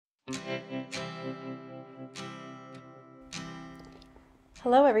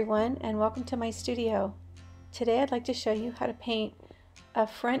Hello everyone and welcome to my studio. Today I'd like to show you how to paint a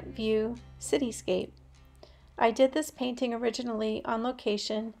front view cityscape. I did this painting originally on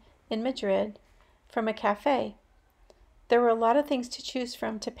location in Madrid from a cafe. There were a lot of things to choose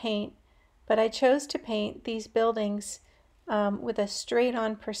from to paint, but I chose to paint these buildings with a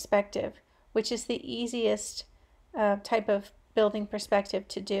straight-on perspective, which is the easiest type of building perspective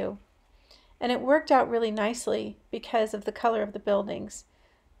to do. And it worked out really nicely because of the color of the buildings.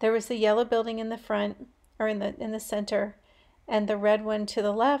 There was the yellow building in the front, or in the center, and the red one to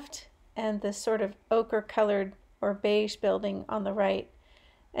the left, and the sort of ochre colored or beige building on the right.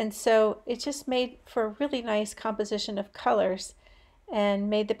 And so it just made for a really nice composition of colors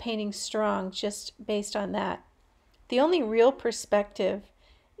and made the painting strong just based on that. The only real perspective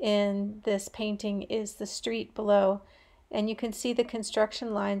in this painting is the street below, and you can see the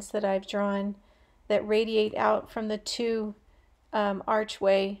construction lines that I've drawn that radiate out from the two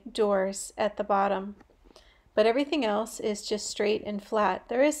archway doors at the bottom. But everything else is just straight and flat.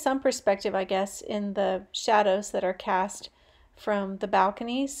 There is some perspective, I guess, in the shadows that are cast from the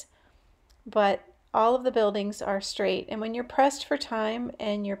balconies, but all of the buildings are straight. And when you're pressed for time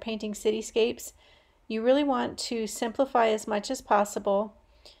and you're painting cityscapes, you really want to simplify as much as possible.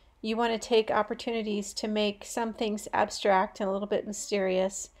 You want to take opportunities to make some things abstract and a little bit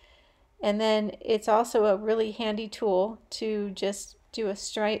mysterious. And then it's also a really handy tool to just do a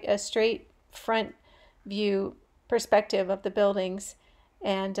straight front view perspective of the buildings.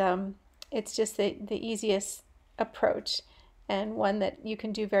 And it's just the easiest approach and one that you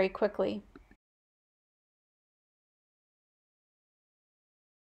can do very quickly.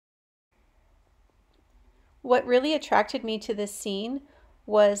 What really attracted me to this scene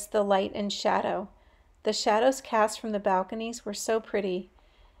was the light and shadow. The shadows cast from the balconies were so pretty.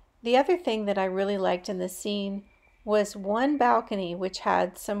 The other thing that I really liked in this scene was one balcony which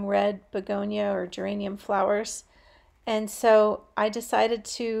had some red begonia or geranium flowers, and so I decided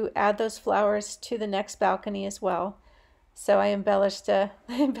to add those flowers to the next balcony as well. So I embellished a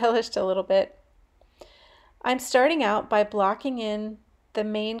little bit. I'm starting out by blocking in the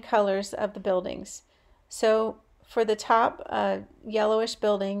main colors of the buildings. So for the top yellowish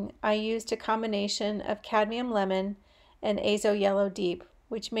building, I used a combination of cadmium lemon and azo yellow deep,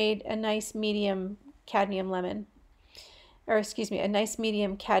 which made a nice medium cadmium lemon, or excuse me, a nice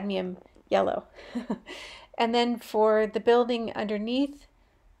medium cadmium yellow. And then for the building underneath,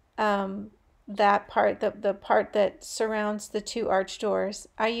 that part, the part that surrounds the two arch doors,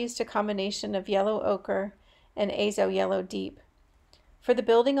 I used a combination of yellow ochre and azo yellow deep. For the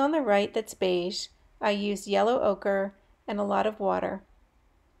building on the right that's beige, I used yellow ochre and a lot of water.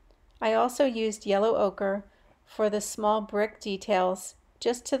 I also used yellow ochre for the small brick details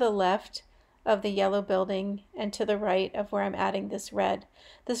just to the left of the yellow building and to the right of where I'm adding this red.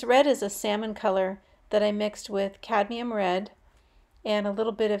 This red is a salmon color that I mixed with cadmium red and a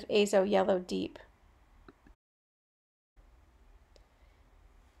little bit of azo yellow deep.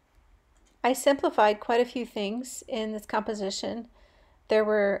 I simplified quite a few things in this composition. There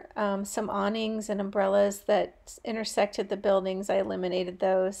were some awnings and umbrellas that intersected the buildings. I eliminated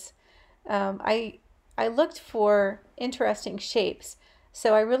those. I looked for interesting shapes.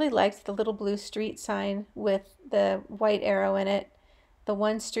 So I really liked the little blue street sign with the white arrow in it, the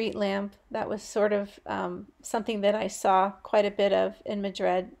one street lamp. That was sort of something that I saw quite a bit of in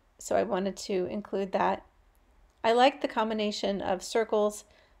Madrid, so I wanted to include that. I liked the combination of circles,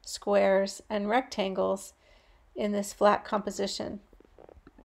 squares, and rectangles in this flat composition.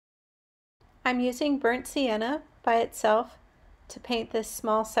 I'm using burnt sienna by itself to paint this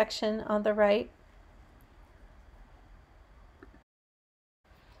small section on the right.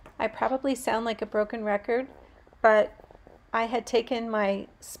 I probably sound like a broken record, but I had taken my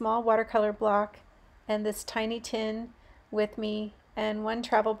small watercolor block and this tiny tin with me, and one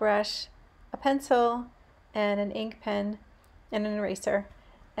travel brush, a pencil, and an ink pen, and an eraser,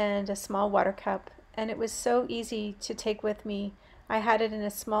 and a small water cup. And it was so easy to take with me. I had it in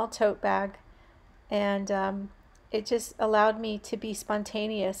a small tote bag, and it just allowed me to be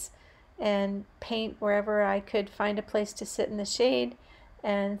spontaneous and paint wherever I could find a place to sit in the shade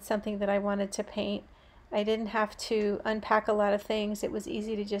and something that I wanted to paint. I didn't have to unpack a lot of things. It was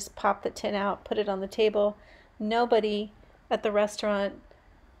easy to just pop the tin out, put it on the table. Nobody at the restaurant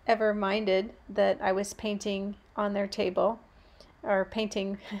ever minded that I was painting on their table, or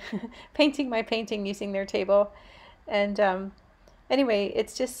painting my painting using their table. And anyway,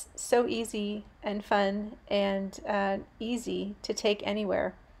 it's just so easy and fun and easy to take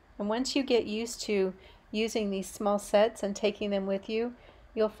anywhere. And once you get used to using these small sets and taking them with you,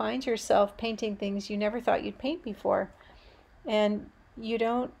 you'll find yourself painting things you never thought you'd paint before. And you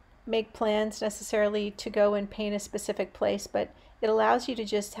don't make plans necessarily to go and paint a specific place, but it allows you to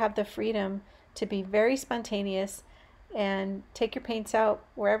just have the freedom to be very spontaneous and take your paints out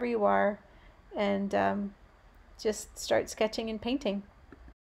wherever you are and just start sketching and painting.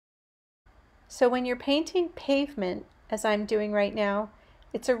 So when you're painting pavement, as I'm doing right now,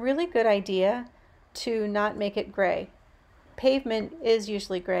 it's a really good idea to not make it gray. Pavement is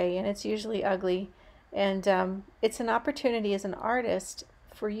usually gray and it's usually ugly, and it's an opportunity as an artist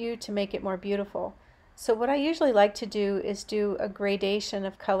for you to make it more beautiful. So what I usually like to do is do a gradation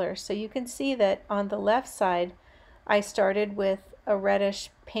of colors. So you can see that on the left side I started with a reddish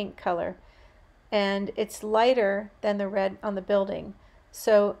pink color, and it's lighter than the red on the building.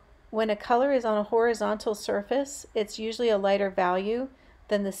 So when a color is on a horizontal surface, it's usually a lighter value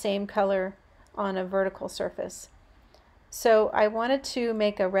than the same color on a vertical surface. So I wanted to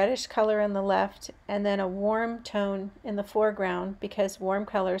make a reddish color on the left and then a warm tone in the foreground, because warm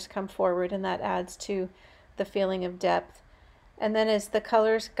colors come forward and that adds to the feeling of depth. And then as the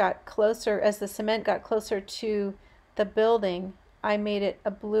colors got closer, as the cement got closer to the building, I made it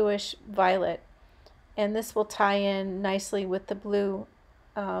a bluish violet. And this will tie in nicely with the blue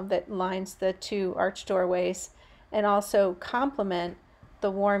that lines the two arch doorways, and also complement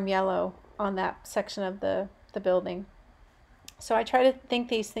the warm yellow on that section of the building. So I try to think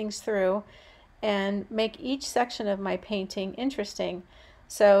these things through and make each section of my painting interesting.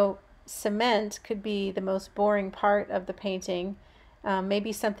 So cement could be the most boring part of the painting,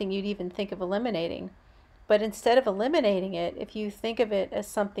 maybe something you'd even think of eliminating. But instead of eliminating it, if you think of it as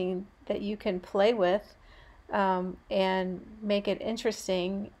something that you can play with and make it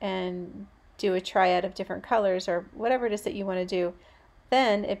interesting and do a triad of different colors or whatever it is that you want to do,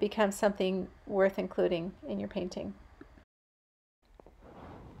 then it becomes something worth including in your painting.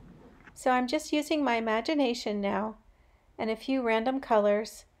 So I'm just using my imagination now and a few random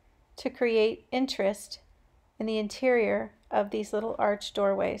colors to create interest in the interior of these little arched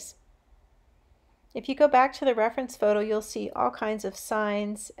doorways. If you go back to the reference photo, you'll see all kinds of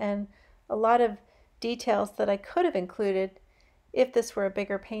signs and a lot of details that I could have included if this were a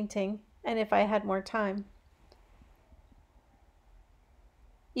bigger painting and if I had more time.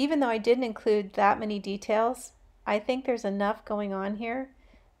 Even though I didn't include that many details, I think there's enough going on here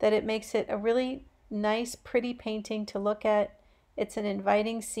that it makes it a really nice, pretty painting to look at. It's an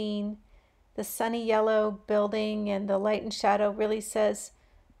inviting scene. The sunny yellow building and the light and shadow really says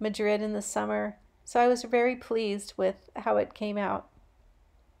Madrid in the summer. So I was very pleased with how it came out.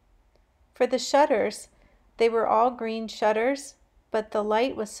 For the shutters, they were all green shutters, but the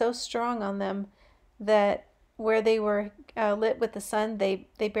light was so strong on them that where they were lit with the sun, they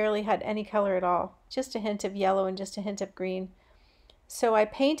barely had any color at all. Just a hint of yellow and just a hint of green. So I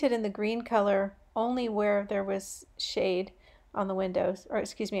painted in the green color only where there was shade on the windows, or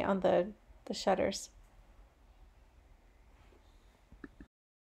excuse me, on the shutters.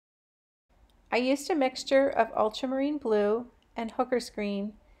 I used a mixture of ultramarine blue and hooker's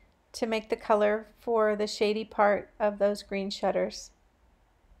green to make the color for the shady part of those green shutters.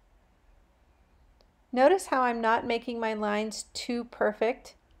 Notice how I'm not making my lines too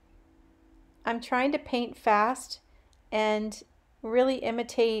perfect. I'm trying to paint fast and really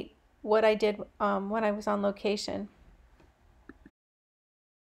imitate what I did when I was on location.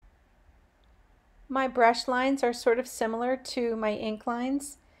 My brush lines are sort of similar to my ink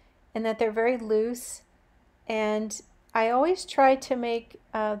lines in that they're very loose, and I always try to make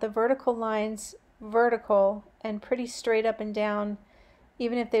the vertical lines vertical and pretty straight up and down,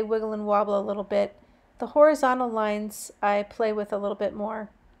 even if they wiggle and wobble a little bit. The horizontal lines I play with a little bit more.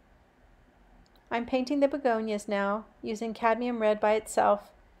 I'm painting the begonias now using cadmium red by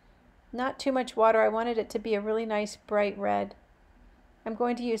itself. Not too much water. I wanted it to be a really nice bright red. I'm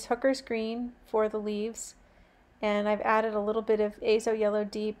going to use hooker's green for the leaves, and I've added a little bit of azo yellow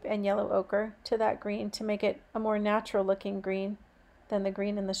deep and yellow ochre to that green to make it a more natural looking green than the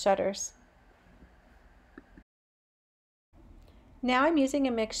green in the shutters. Now I'm using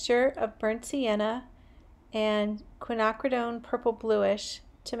a mixture of burnt sienna and quinacridone purple bluish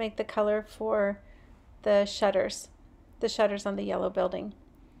to make the color for the shutters on the yellow building.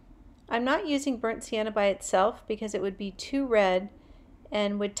 I'm not using burnt sienna by itself because it would be too red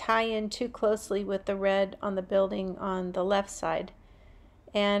and would tie in too closely with the red on the building on the left side.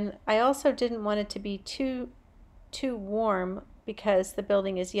 And I also didn't want it to be too warm because the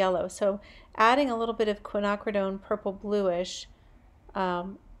building is yellow. So adding a little bit of quinacridone purple bluish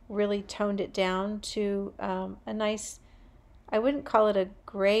really toned it down to a nice, I wouldn't call it a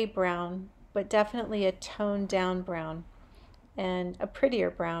gray brown, but definitely a toned down brown and a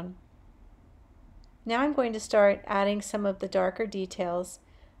prettier brown. Now I'm going to start adding some of the darker details,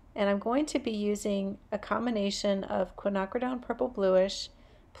 and I'm going to be using a combination of quinacridone purple bluish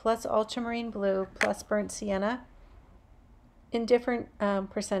plus ultramarine blue plus burnt sienna in different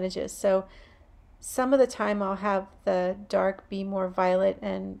percentages. So some of the time I'll have the dark be more violet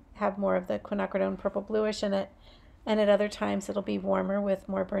and have more of the quinacridone purple bluish in it, and at other times it'll be warmer with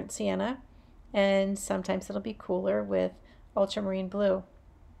more burnt sienna, and sometimes it'll be cooler with ultramarine blue.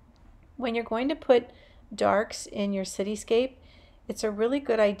 When you're going to put darks in your cityscape, it's a really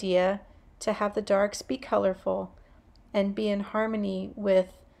good idea to have the darks be colorful and be in harmony with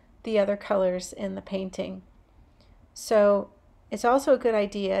the other colors in the painting. So it's also a good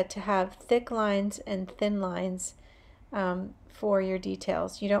idea to have thick lines and thin lines for your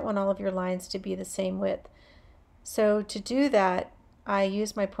details. You don't want all of your lines to be the same width. So to do that, I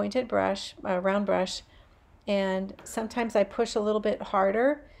use my pointed brush, round brush, and sometimes I push a little bit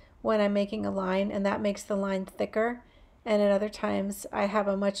harder when I'm making a line, and that makes the line thicker. And at other times I have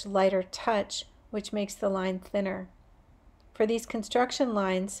a much lighter touch, which makes the line thinner. For these construction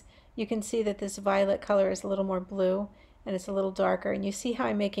lines, you can see that this violet color is a little more blue and it's a little darker, and you see how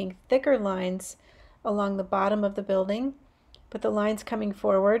I'm making thicker lines along the bottom of the building, but the lines coming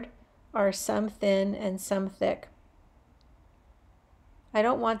forward are some thin and some thick. I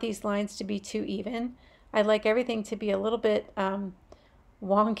don't want these lines to be too even. I like everything to be a little bit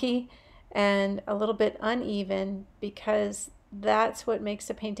wonky and a little bit uneven, because that's what makes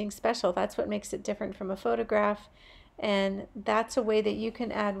a painting special. That's what makes it different from a photograph, and that's a way that you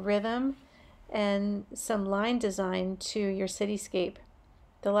can add rhythm and some line design to your cityscape.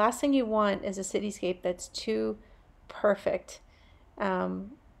 The last thing you want is a cityscape that's too perfect.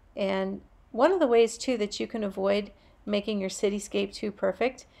 And one of the ways too that you can avoid making your cityscape too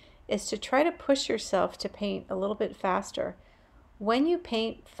perfect is to try to push yourself to paint a little bit faster. When you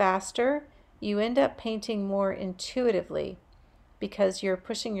paint faster, you end up painting more intuitively because you're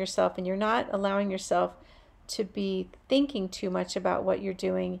pushing yourself and you're not allowing yourself to be thinking too much about what you're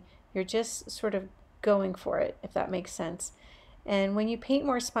doing. You're just sort of going for it, if that makes sense. And when you paint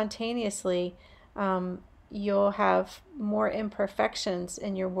more spontaneously, you'll have more imperfections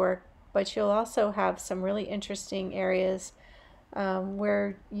in your work, but you'll also have some really interesting areas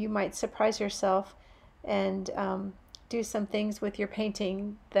where you might surprise yourself and do some things with your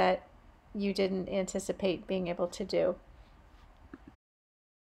painting that you didn't anticipate being able to do.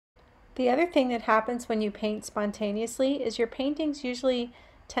 The other thing that happens when you paint spontaneously is your paintings usually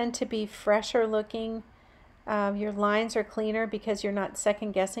tend to be fresher looking. Your lines are cleaner because you're not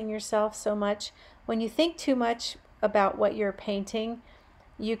second guessing yourself so much. When you think too much about what you're painting,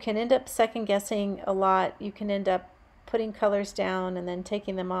 you can end up second guessing a lot. You can end up putting colors down and then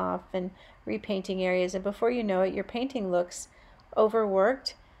taking them off and repainting areas, and before you know it, your painting looks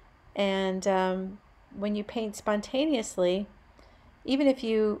overworked. And when you paint spontaneously, even if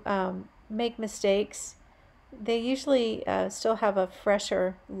you make mistakes, they usually still have a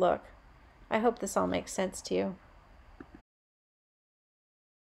fresher look. I hope this all makes sense to you.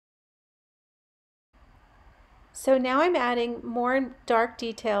 So now I'm adding more dark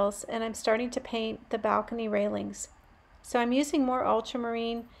details, and I'm starting to paint the balcony railings. So I'm using more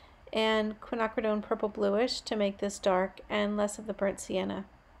ultramarine and quinacridone purple bluish to make this dark and less of the burnt sienna.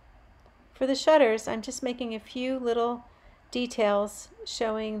 For the shutters, I'm just making a few little details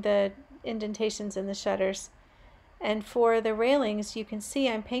showing the indentations in the shutters. And for the railings, you can see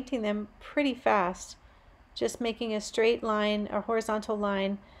I'm painting them pretty fast, just making a straight line, a horizontal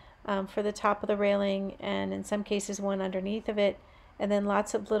line for the top of the railing, and in some cases one underneath of it, and then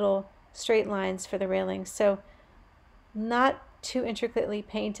lots of little straight lines for the railings. So not too intricately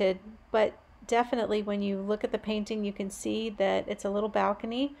painted, but definitely when you look at the painting, you can see that it's a little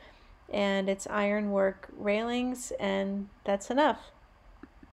balcony and it's ironwork railings, and that's enough.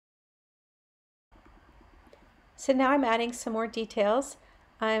 So now I'm adding some more details.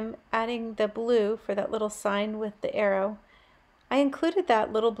 I'm adding the blue for that little sign with the arrow. I included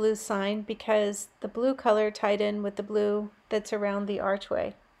that little blue sign because the blue color tied in with the blue that's around the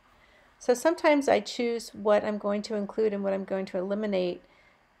archway. So sometimes I choose what I'm going to include and what I'm going to eliminate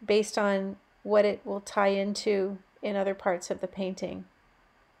based on what it will tie into in other parts of the painting.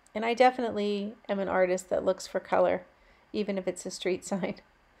 And I definitely am an artist that looks for color, even if it's a street sign.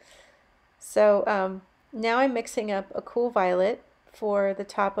 So now I'm mixing up a cool violet for the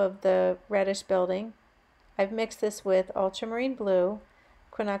top of the reddish building. I've mixed this with ultramarine blue,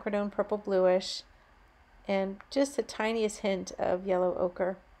 quinacridone purple bluish, and just the tiniest hint of yellow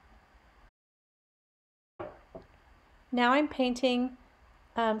ochre. Now I'm painting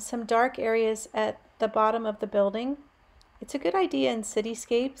some dark areas at the bottom of the building. It's a good idea in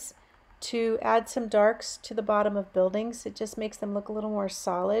cityscapes to add some darks to the bottom of buildings. It just makes them look a little more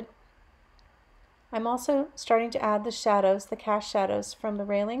solid. I'm also starting to add the shadows, the cast shadows from the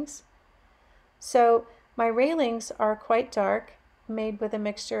railings. So my railings are quite dark, made with a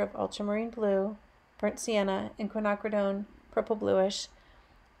mixture of ultramarine blue, burnt sienna, and quinacridone, purple bluish,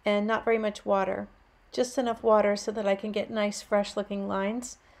 and not very much water. Just enough water so that I can get nice fresh looking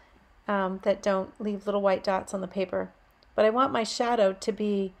lines that don't leave little white dots on the paper. But I want my shadow to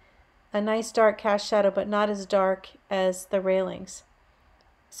be a nice dark cast shadow, but not as dark as the railings.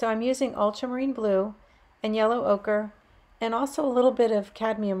 So I'm using ultramarine blue and yellow ochre and also a little bit of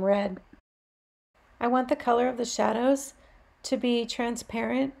cadmium red. I want the color of the shadows to be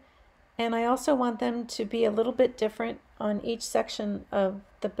transparent, and I also want them to be a little bit different on each section of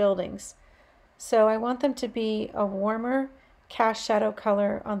the buildings. So I want them to be a warmer cast shadow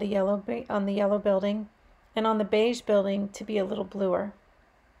color on the yellow building, and on the beige building to be a little bluer.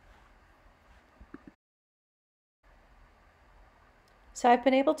 So I've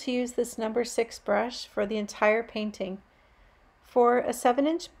been able to use this number 6 brush for the entire painting. For a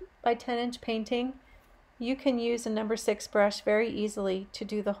 7" by 10" painting, you can use a number 6 brush very easily to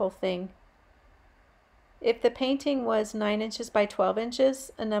do the whole thing. If the painting was 9" by 12",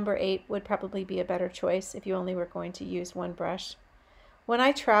 a number 8 would probably be a better choice if you only were going to use one brush. When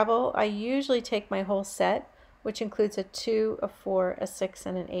I travel, I usually take my whole set, which includes a 2, a 4, a 6,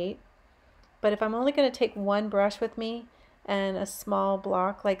 and an 8. But if I'm only going to take one brush with me and a small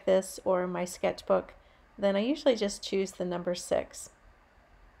block like this or my sketchbook, then I usually just choose the number 6.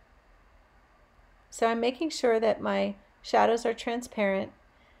 So I'm making sure that my shadows are transparent,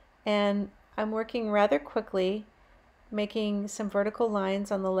 and I'm working rather quickly, making some vertical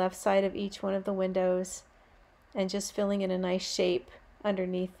lines on the left side of each one of the windows and just filling in a nice shape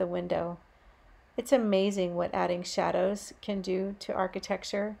underneath the window. It's amazing what adding shadows can do to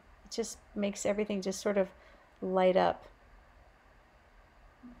architecture. It just makes everything just sort of light up.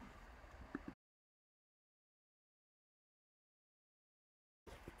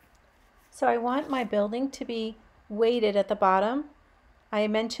 So I want my building to be weighted at the bottom. I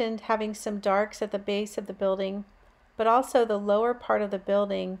mentioned having some darks at the base of the building, but also the lower part of the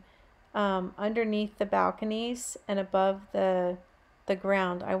building underneath the balconies and above the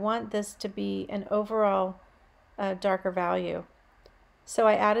ground. I want this to be an overall darker value. So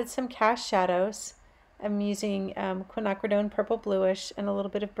I added some cast shadows. I'm using quinacridone purple bluish and a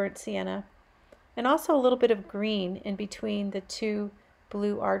little bit of burnt sienna, and also a little bit of green in between the two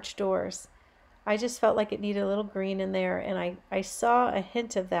blue arch doors. I just felt like it needed a little green in there, and I saw a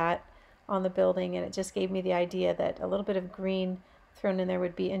hint of that on the building, and it just gave me the idea that a little bit of green thrown in there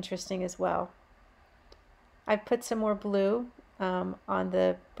would be interesting as well. I've put some more blue on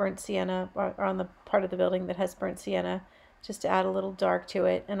the burnt sienna, or on the part of the building that has burnt sienna, just to add a little dark to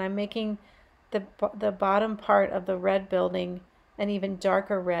it. And I'm making the bottom part of the red building an even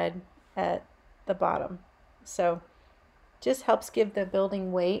darker red at the bottom. So just helps give the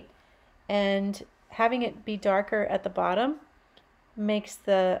building weight, and having it be darker at the bottom makes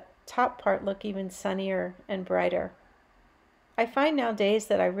the top part look even sunnier and brighter. I find nowadays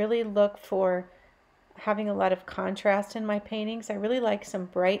that I really look for having a lot of contrast in my paintings. I really like some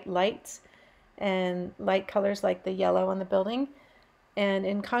bright lights and light colors like the yellow on the building, and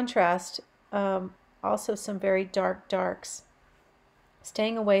in contrast also some very dark darks,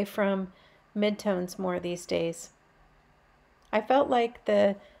 staying away from midtones more these days. I felt like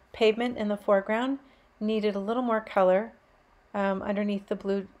the pavement in the foreground needed a little more color underneath the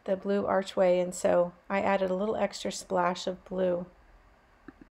blue archway, and so I added a little extra splash of blue.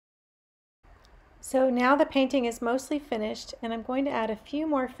 So now the painting is mostly finished, and I'm going to add a few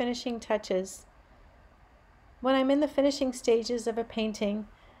more finishing touches. When I'm in the finishing stages of a painting,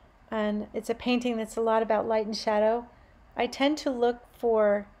 and it's a painting that's a lot about light and shadow, I tend to look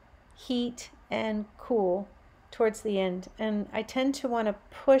for heat and cool towards the end, and I tend to want to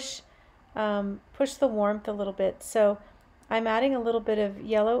push the warmth a little bit. So I'm adding a little bit of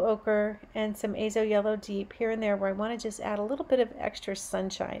yellow ochre and some azo yellow deep here and there, where I want to just add a little bit of extra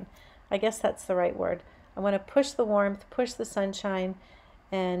sunshine. I guess that's the right word. I want to push the warmth, push the sunshine,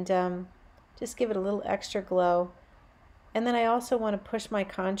 and just give it a little extra glow. And then I also want to push my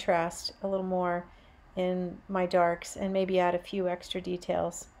contrast a little more in my darks and maybe add a few extra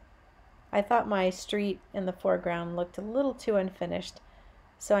details. I thought my street in the foreground looked a little too unfinished,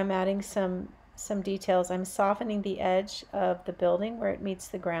 so I'm adding some details. I'm softening the edge of the building where it meets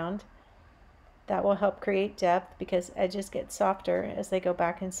the ground. That will help create depth because edges get softer as they go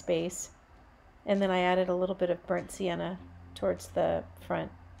back in space. And then I added a little bit of burnt sienna towards the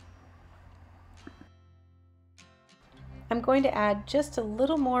front. I'm going to add just a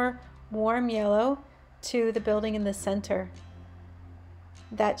little more warm yellow to the building in the center.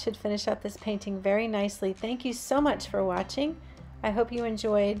 That should finish up this painting very nicely. Thank you so much for watching. I hope you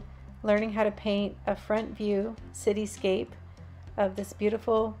enjoyed learning how to paint a front view cityscape of this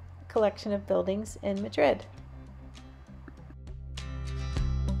beautiful collection of buildings in Madrid.